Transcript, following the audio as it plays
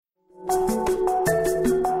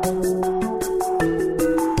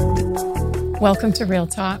Welcome to Real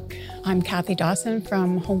Talk. I'm Kathy Dawson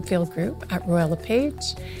from Homefield Group at Royal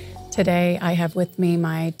LePage. Today I have with me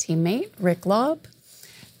my teammate, Rick Lobb,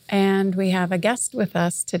 and we have a guest with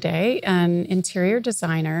us today, an interior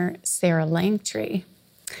designer, Sarah Langtry.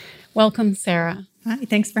 Welcome, Sarah. Hi,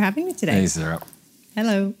 thanks for having me today. Hey, Sarah.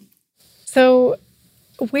 Hello. So,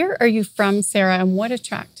 where are you from, Sarah, and what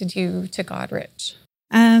attracted you to Goderich?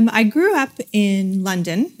 I grew up in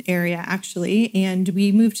London area, actually, and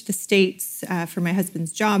we moved to the States for my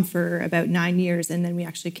husband's job for about 9 years, and then we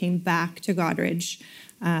actually came back to Goderich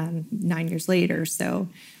 9 years later. So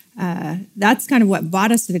that's kind of what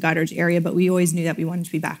brought us to the Goderich area, but we always knew that we wanted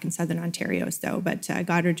to be back in Southern Ontario. But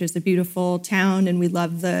Goderich is a beautiful town, and we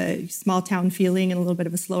love the small town feeling and a little bit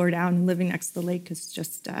of a slower down. And living next to the lake is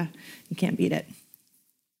just, you can't beat it.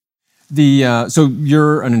 So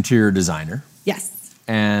you're an interior designer. Yes.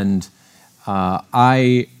 And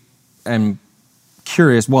I am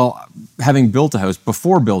curious. Well, having built a house,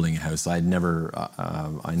 before building a house, I never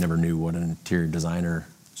knew what an interior designer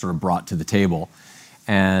sort of brought to the table,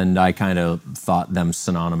 and I kind of thought them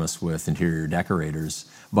synonymous with interior decorators.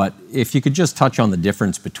 But if you could just touch on the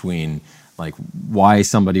difference between like why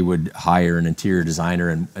somebody would hire an interior designer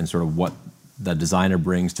and sort of what the designer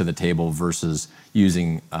brings to the table versus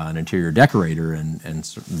using an interior decorator and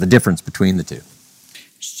the difference between the two.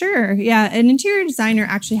 Sure. Yeah. An interior designer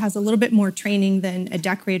actually has a little bit more training than a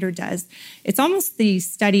decorator does. It's almost the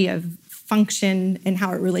study of function and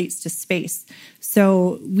how it relates to space.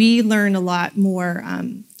 So we learn a lot more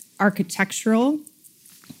architectural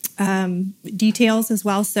details as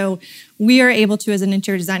well. So we are able to, as an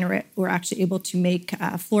interior designer, we're actually able to make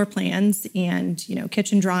floor plans and,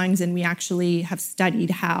 kitchen drawings. And we actually have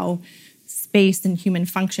studied how space and human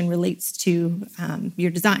function relates to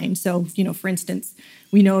your design. So, for instance,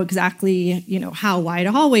 we know exactly, how wide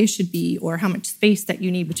a hallway should be or how much space that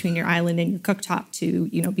you need between your island and your cooktop to,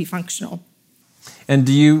 be functional. And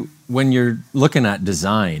when you're looking at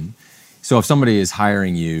design, so if somebody is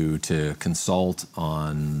hiring you to consult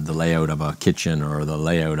on the layout of a kitchen or the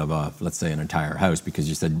layout of let's say an entire house, because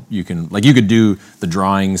you said you could do the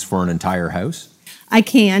drawings for an entire house? I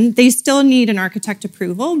can. They still need an architect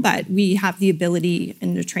approval, but we have the ability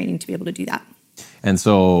and the training to be able to do that. And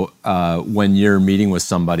so when you're meeting with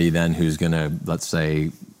somebody then who's going to, let's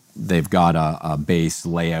say they've got a base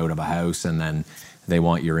layout of a house and then they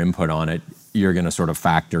want your input on it, you're going to sort of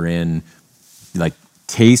factor in like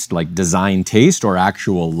taste, like design taste, or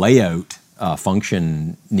actual layout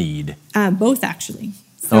function need? Both, actually.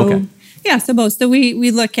 So, okay. Yeah, so both. So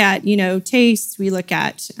we look at, taste, we look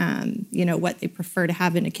at, what they prefer to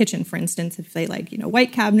have in a kitchen, for instance, if they like,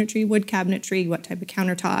 white cabinetry, wood cabinetry, what type of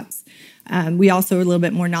countertops. We also are a little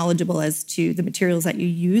bit more knowledgeable as to the materials that you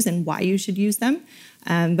use and why you should use them.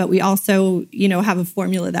 But we also, have a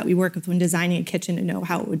formula that we work with when designing a kitchen to know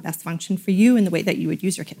how it would best function for you and the way that you would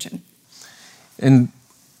use your kitchen. And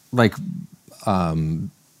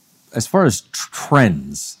as far as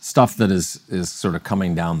trends, stuff that is sort of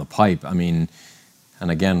coming down the pipe, I mean, and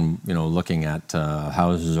again, looking at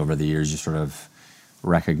houses over the years, you sort of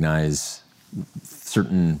recognize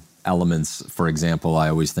certain elements. For example, I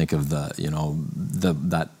always think of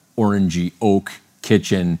that orangey oak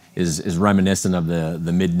kitchen is reminiscent of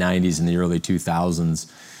the mid 90s and the early 2000s.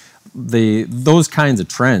 Those kinds of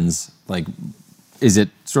trends, like, is it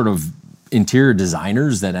sort of interior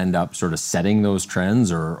designers that end up sort of setting those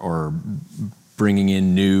trends or bringing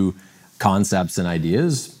in new concepts and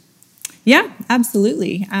ideas? Yeah,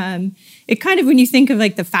 absolutely. It kind of, when you think of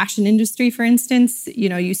like the fashion industry, for instance,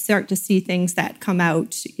 you start to see things that come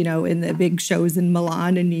out, in the big shows in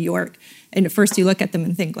Milan and New York. And at first you look at them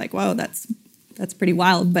and think like, wow, that's pretty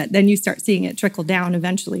wild. But then you start seeing it trickle down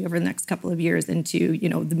eventually over the next couple of years into,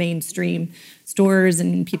 the mainstream stores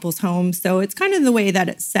and people's homes. So it's kind of the way that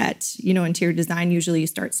it's set. Interior design, usually you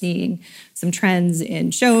start seeing some trends in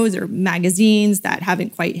shows or magazines that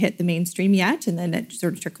haven't quite hit the mainstream yet. And then it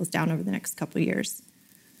sort of trickles down over the next couple of years.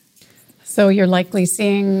 So you're likely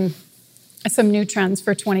seeing some new trends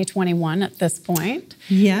for 2021 at this point.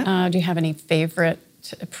 Yeah. Do you have any favorite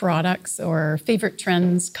products or favorite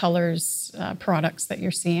trends, colors, products that you're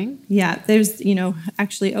seeing? Yeah, there's,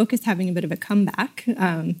 actually oak is having a bit of a comeback.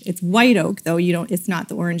 It's white oak, though. It's not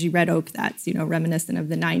the orangey red oak that's, reminiscent of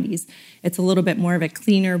the 90s. It's a little bit more of a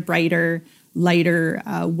cleaner, brighter, lighter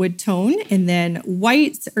wood tone. And then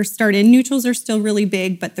whites are starting, neutrals are still really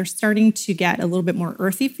big, but they're starting to get a little bit more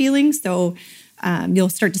earthy feeling. So you'll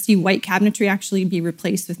start to see white cabinetry actually be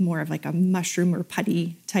replaced with more of like a mushroom or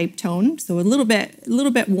putty type tone. So a little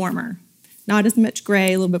bit warmer, not as much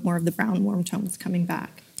gray, a little bit more of the brown warm tones coming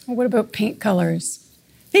back. Well, what about paint colors?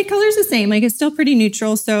 Paint color is the same. Like, it's still pretty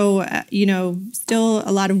neutral. So, still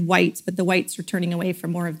a lot of whites, but the whites are turning away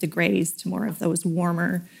from more of the grays to more of those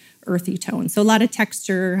warmer, earthy tones. So a lot of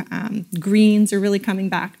texture. Greens are really coming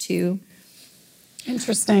back too.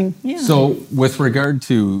 Interesting. Yeah. So with regard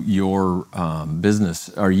to your business,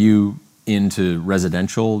 are you into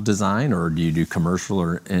residential design, or do you do commercial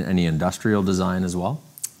or any industrial design as well?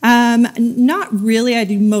 Not really. I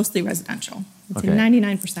do mostly residential. It's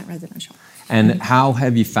 99% residential. And how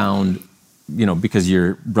have you found, because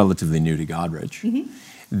you're relatively new to Godrich,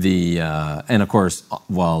 and of course,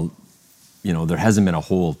 while, there hasn't been a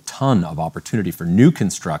whole ton of opportunity for new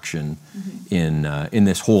construction in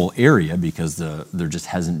this whole area because there just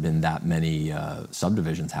hasn't been that many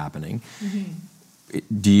subdivisions happening.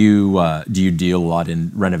 Do you deal a lot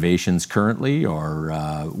in renovations currently, or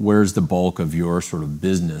where's the bulk of your sort of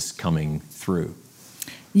business coming through?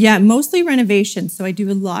 Yeah, mostly renovations. So I do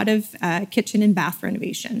a lot of kitchen and bath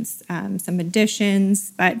renovations, some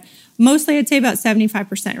additions, but mostly I'd say about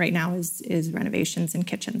 75% right now is renovations and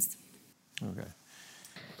kitchens. Okay.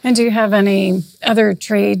 And do you have any other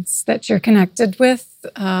trades that you're connected with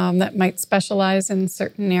that might specialize in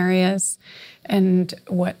certain areas? And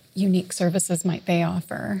what unique services might they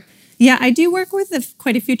offer? Yeah, I do work with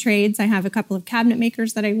quite a few trades. I have a couple of cabinet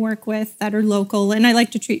makers that I work with that are local, and I like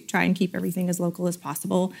to try and keep everything as local as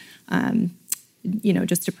possible,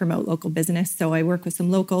 just to promote local business. So I work with some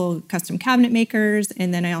local custom cabinet makers,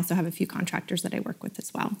 and then I also have a few contractors that I work with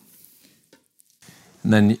as well.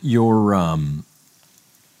 And then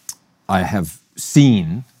I have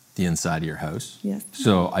seen the inside of your house. Yes.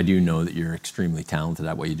 So I do know that you're extremely talented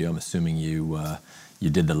at what you do. I'm assuming you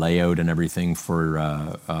did the layout and everything for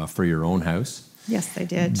your own house. Yes, I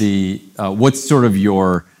did. What's sort of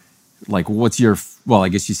your, well, I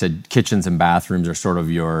guess you said kitchens and bathrooms are sort of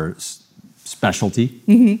your specialty.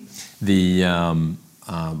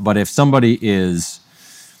 But if somebody is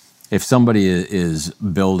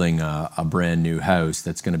building a brand new house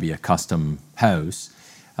that's going to be a custom house,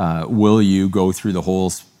 will you go through the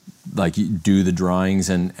whole, like, do the drawings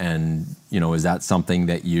and is that something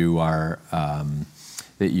that you are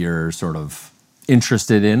that you're sort of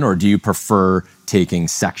interested in, or do you prefer taking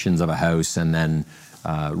sections of a house and then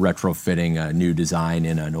retrofitting a new design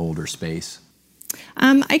in an older space?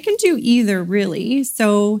 I can do either, really.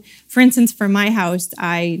 So, for instance, for my house,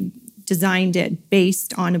 I designed it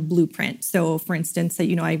based on a blueprint. So, for instance,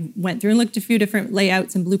 I went through and looked at a few different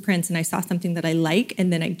layouts and blueprints, and I saw something that I like,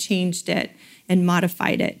 and then I changed it and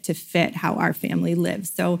modified it to fit how our family lives.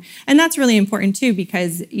 So, and that's really important too,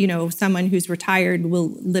 because, someone who's retired will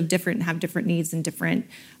live different and have different needs and different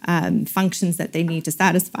functions that they need to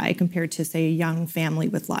satisfy compared to, say, a young family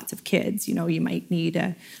with lots of kids. You might need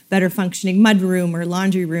a better functioning mud room or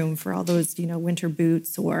laundry room for all those, winter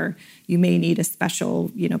boots, or you may need a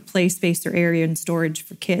special, play space or area and storage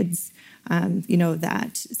for kids,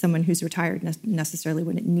 that someone who's retired necessarily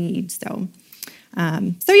wouldn't need. So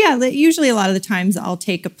usually a lot of the times I'll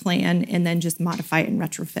take a plan and then just modify it and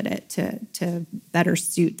retrofit it to better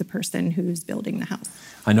suit the person who's building the house.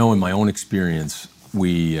 I know in my own experience,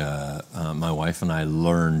 my wife and I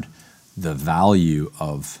learned the value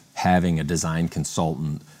of having a design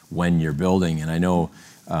consultant when you're building. And I know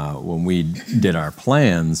when we did our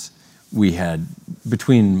plans,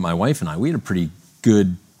 between my wife and I, we had a pretty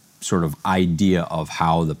good sort of idea of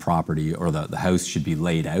how the property or the house should be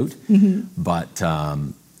laid out. But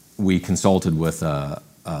we consulted with a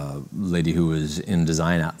lady who was in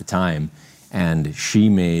design at the time, and she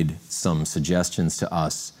made some suggestions to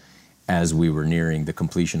us as we were nearing the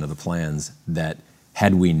completion of the plans that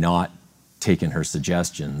had we not taken her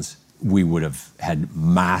suggestions, we would have had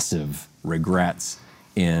massive regrets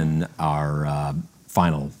in our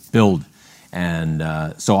final build. And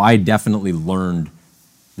so I definitely learned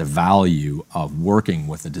the value of working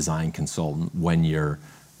with a design consultant when you're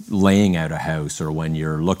laying out a house or when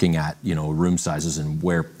you're looking at, room sizes and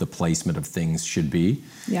where the placement of things should be.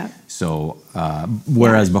 Yeah. So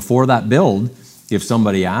whereas before that build, if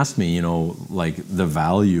somebody asked me, the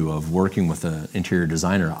value of working with an interior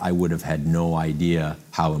designer, I would have had no idea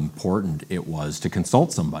how important it was to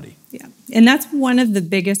consult somebody. Yeah, and that's one of the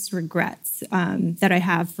biggest regrets that I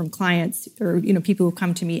have from clients or people who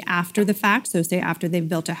come to me after the fact. So say after they've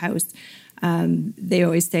built a house, they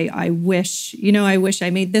always say, I wish I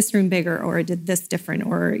made this room bigger, or I did this different,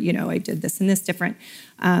 or, I did this and this different.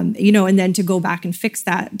 And then to go back and fix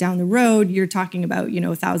that down the road, you're talking about,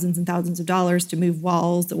 thousands and thousands of dollars to move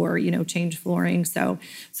walls or, change flooring. So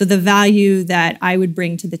the value that I would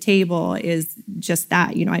bring to the table is just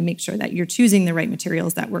that, I make sure that you're choosing the right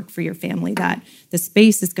materials that work for your family, that the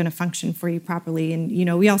space is going to function for you properly. And,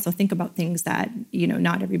 we also think about things that,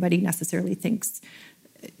 not everybody necessarily thinks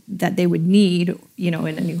that they would need, in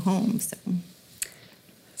a new home. So,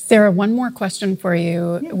 Sarah, one more question for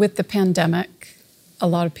you. Yeah. With the pandemic, a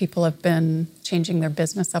lot of people have been changing their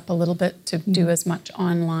business up a little bit to do as much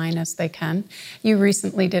online as they can. You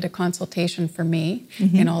recently did a consultation for me,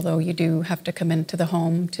 and although you do have to come into the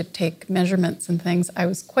home to take measurements and things, I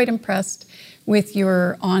was quite impressed with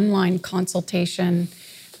your online consultation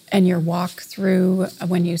and your walkthrough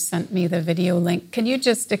when you sent me the video link. Can you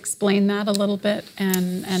just explain that a little bit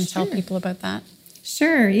and tell people about that?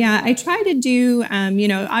 Sure. Yeah. I try to do,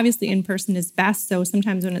 obviously in person is best. So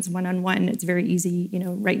sometimes when it's one-on-one, it's very easy,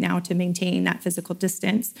 right now to maintain that physical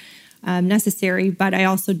distance necessary. But I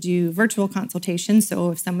also do virtual consultations.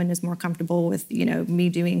 So if someone is more comfortable with, me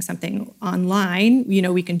doing something online,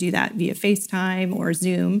 we can do that via FaceTime or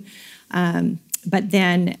Zoom. But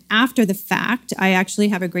then after the fact, I actually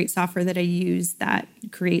have a great software that I use that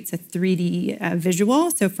creates a 3D visual.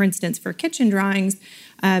 So for instance, for kitchen drawings,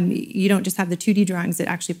 you don't just have the 2D drawings, it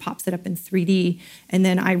actually pops it up in 3D. And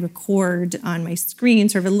then I record on my screen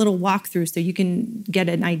sort of a little walkthrough so you can get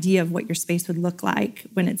an idea of what your space would look like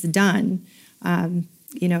when it's done,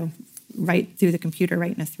 right through the computer,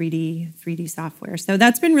 right in a 3D software. So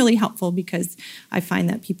that's been really helpful because I find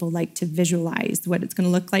that people like to visualize what it's going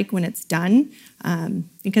to look like when it's done,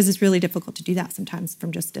 because it's really difficult to do that sometimes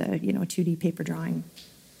from just a 2D paper drawing.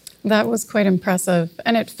 That was quite impressive,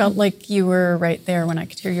 and it felt like you were right there when I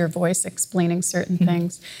could hear your voice explaining certain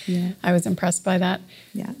things. Yeah. I was impressed by that.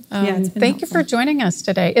 Yeah. Thank you for joining us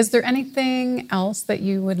today. Is there anything else that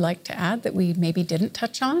you would like to add that we maybe didn't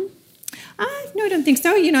touch on? No, I don't think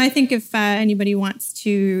so. I think if anybody wants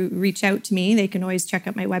to reach out to me, they can always check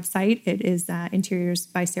out my website. It is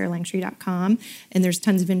interiorsbysaralangtry.com, and there's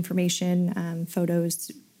tons of information,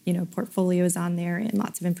 photos, portfolios on there, and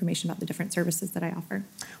lots of information about the different services that I offer.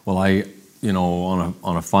 Well,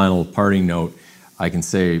 on a final parting note, I can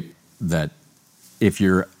say that if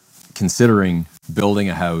you're considering building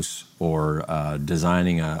a house or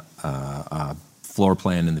designing a floor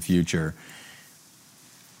plan in the future,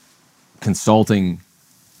 consulting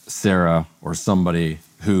Sarah or somebody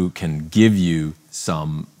who can give you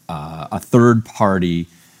some a third-party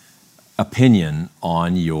opinion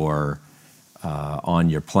on your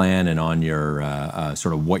plan and on your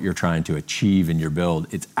sort of what you're trying to achieve in your build,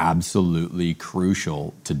 it's absolutely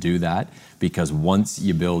crucial to do that, because once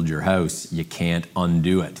you build your house, you can't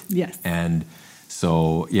undo it. Yes. And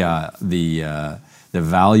so, the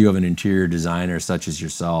value of an interior designer such as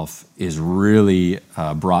yourself is really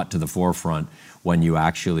brought to the forefront when you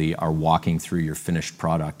actually are walking through your finished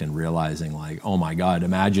product and realizing, like, oh my God,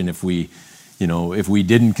 imagine if we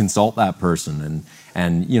didn't consult that person.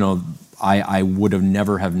 And I would have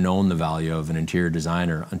never have known the value of an interior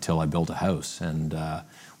designer until I built a house. And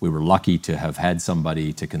we were lucky to have had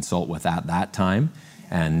somebody to consult with at that time.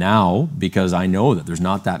 And now, because I know that there's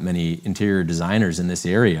not that many interior designers in this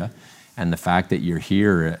area, and the fact that you're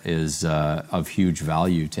here is of huge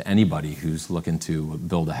value to anybody who's looking to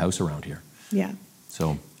build a house around here. Yeah.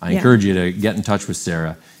 So I encourage you to get in touch with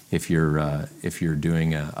Sarah if you're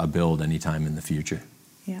doing a build anytime in the future.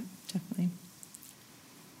 Yeah, definitely.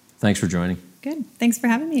 Thanks for joining. Good. Thanks for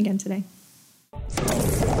having me again today.